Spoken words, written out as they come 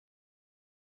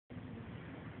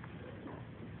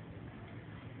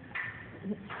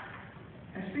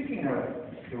And speaking of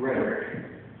the rhetoric,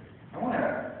 I want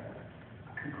to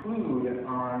conclude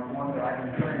on one that I've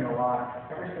been hearing a lot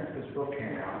ever since this book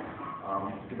came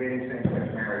out, Debating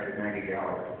Same-Sex Marriage with Maggie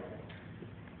Gallagher.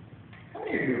 How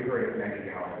many of you have heard of Maggie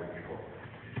Gallagher before?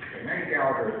 Okay, Maggie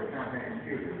Gallagher is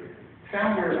the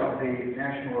founder of the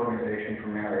National Organization for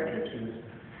Marriage, which is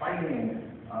fighting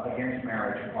against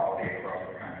marriage equality across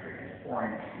the country and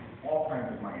pouring all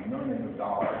kinds of money, millions of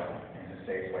dollars, into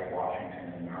states like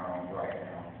Washington and Maryland right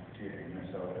now, in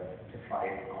Minnesota, to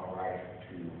fight our right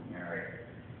to marry.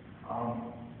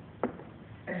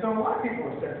 And so a lot of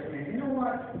people have said to me, you know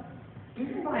what?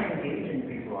 Even by engaging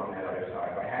people on that other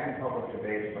side, by having public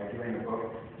debates, by doing a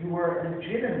book, you are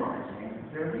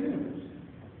legitimizing their views.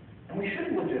 And we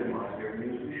shouldn't legitimize their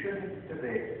views. We shouldn't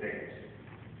debate things.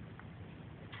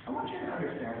 I want you to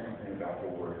understand something about the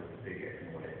word bigot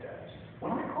and what it does.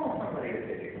 When I call somebody a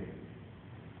bigot,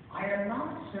 I am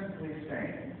not simply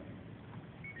saying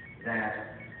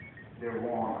that they're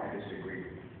wrong, I disagree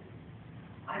with.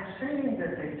 I'm saying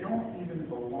that they don't even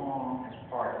belong as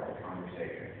part of the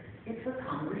conversation. It's a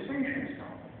conversation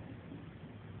starter.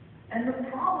 And the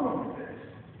problem with this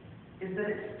is that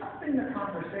it's stopping the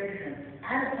conversation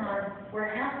at a time where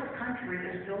half the country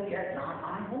is still yet not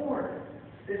on board.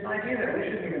 This idea that we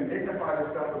shouldn't even dignify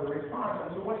this stuff with a response.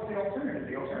 And so what's the alternative?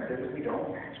 The alternative is we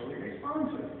don't actually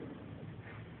respond to it.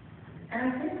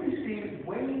 And I think we see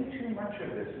way too much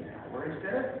of this now, where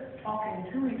instead of talking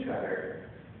to each other,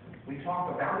 we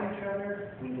talk about each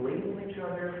other, we label each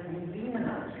other, we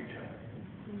demonize each other.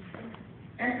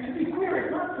 And to be clear,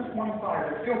 it's not just one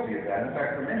side that's guilty of that. In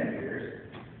fact, for many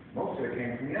years, most of it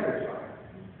came from the other side.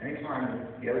 Anytime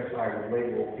the other side would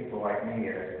label people like me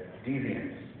as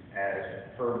deviants,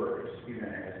 as perverts,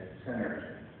 even as sinners,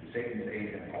 Satan's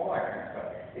agent, all that kind of stuff,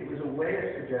 it was a way of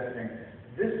suggesting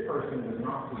this person does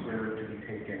not deserve to be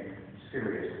taken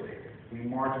seriously. We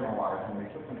marginalized them, we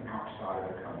took them outside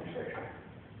of the conversation.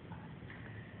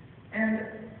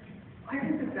 And I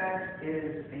think that that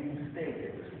is a mistake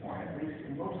at this point. At least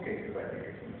in most cases, I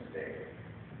think it's a mistake.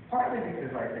 Partly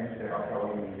because I think that our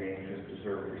fellow human beings just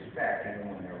deserve respect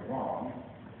even when they're wrong.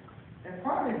 And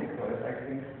partly because I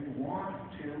think we want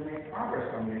to make progress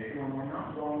on the issue, and we're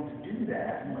not going to do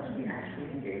that unless we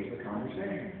actually engage the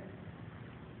conversation.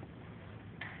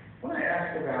 When I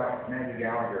asked about Maggie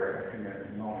Gallagher a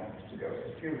few moments ago,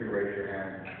 so few of you raise your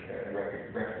hand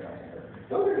recognizing her.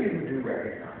 Those of you who do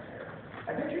recognize her,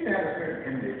 I bet you have a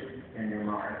certain image in your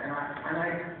mind, and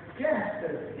I guess that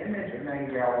it's the image of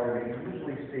Maggie Gallagher that you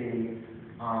usually see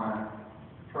on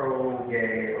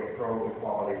pro-gay or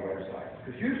pro-equality websites.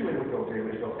 Because usually what they'll do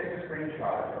is they'll take a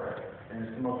screenshot of her, and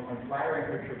it's the most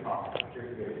unflattering picture possible. Here's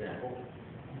a good example.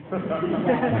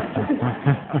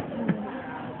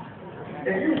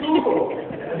 If you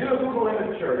do a Google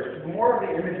image search, more of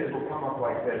the images will come up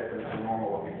like this than a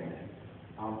normal looking image.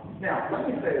 Now, let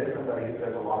me say as somebody who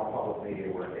does a lot of public media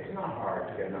work, it's not hard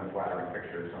to get an unflattering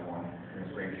picture of someone in a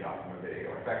screenshot from a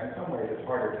video. In fact, in some ways, it's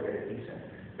harder to get a decent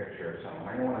picture of someone.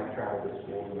 I know when I travel to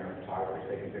schools and there are photographers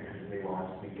taking pictures of me while I'm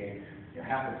speaking,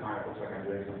 half the time it looks like I'm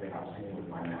doing something obscene with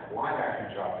my mouth. Live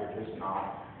action shots are just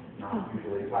not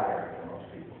usually flattering for most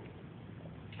people.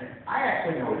 And I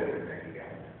actually know it isn't Maggie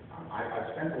Gallagher.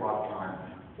 I've spent a lot of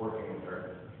time working with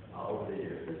her over the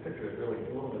years. This picture is really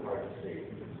a little bit hard to see.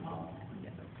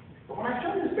 But when I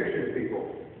show this picture to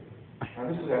people, now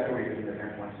this is after we did an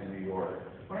event once in New York,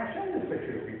 when I show this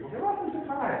picture to people, they're often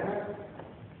surprised.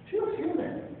 She looks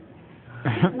human.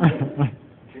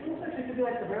 She looks like she could be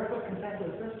like the barefoot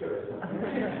consensual sister or something.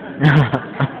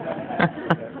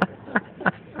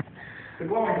 The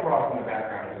glowing cross in the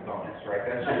background is a bonus, right?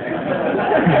 That's just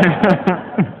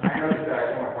I noticed that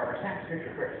I told my partner, snap this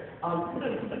picture quick.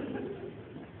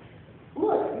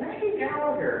 Look, Maggie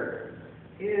Gallagher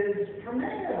is, for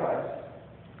many of us,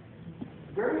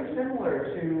 very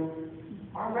similar to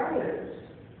our relatives,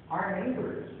 our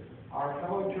neighbors, our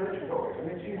fellow churchgoers. I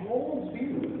mean, she holds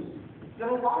views that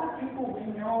a lot of people we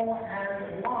know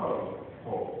and love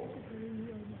hold.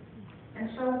 And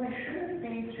so we shouldn't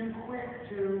be too quick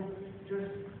to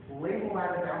just label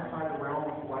that as outside the realm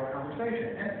of polite conversation.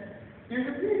 And there's a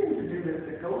reason to do this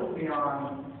that goes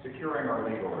beyond securing our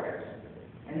legal rights.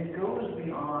 And it goes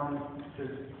beyond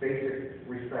just basic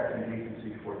respect and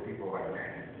decency for people like me.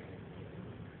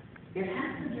 It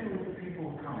has to do with the people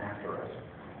who come after us.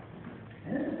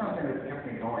 And this is something that's kept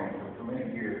me going for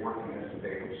many years working in this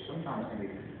debate, which sometimes can be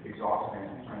exhausting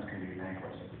and sometimes can be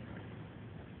thankless.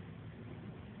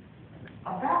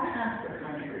 About half the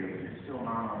country is still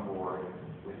not on board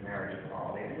with marriage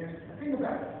equality. And there's the thing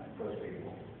about those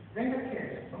people. They have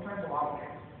kids, sometimes a lot of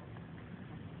kids.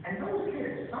 And those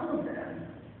kids, some of them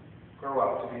grow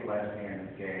up to be lesbian,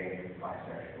 gay,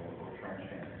 bisexual, or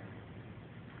transgender.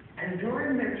 And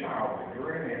during their childhood,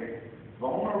 during a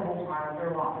vulnerable time of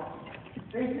their lives,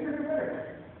 they hear the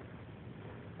rhetoric.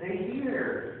 They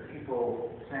hear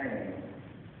people saying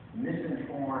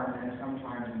misinformed and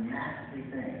sometimes nasty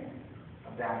things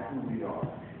about who we are.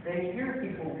 They hear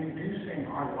people reducing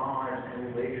our lives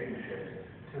and relationships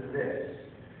to this.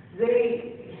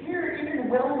 They hear even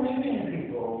well-meaning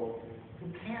people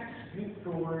who can't speak the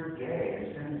word gay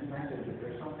and send this message that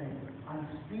there's something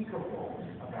unspeakable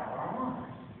about our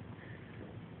lives.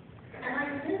 And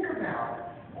I think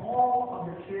about all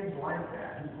of the kids like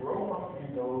that who grow up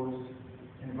in those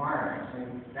environments,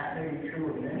 and that may be true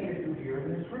of many of you here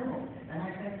in this room. And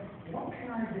I think, what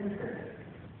can I do for them?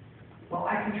 Well,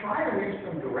 I can try to reach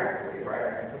them directly, right?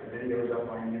 I can put videos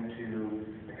up on YouTube,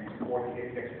 I can support the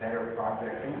It Gets Better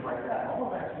project, things like that. All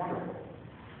of that's wonderful.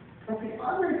 But the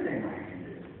other thing I can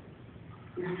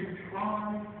do is to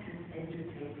try to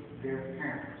educate their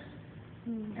parents.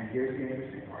 And here's the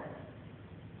interesting part.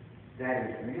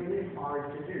 That is really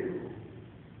hard to do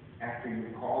after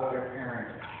you've called their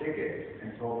parents bigots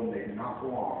and told them they do not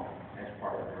belong as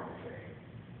part of the conversation.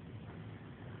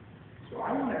 So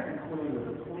I want to conclude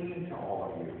with a plea to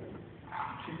all of you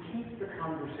to keep the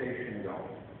conversation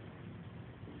going.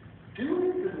 Do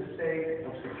it for the sake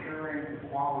of securing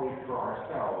equality for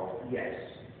ourselves, yes.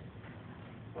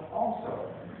 But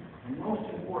also, and most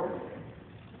importantly,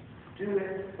 do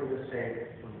it for the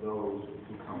sake of those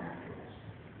who come after us.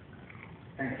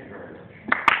 Thank you very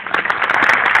much.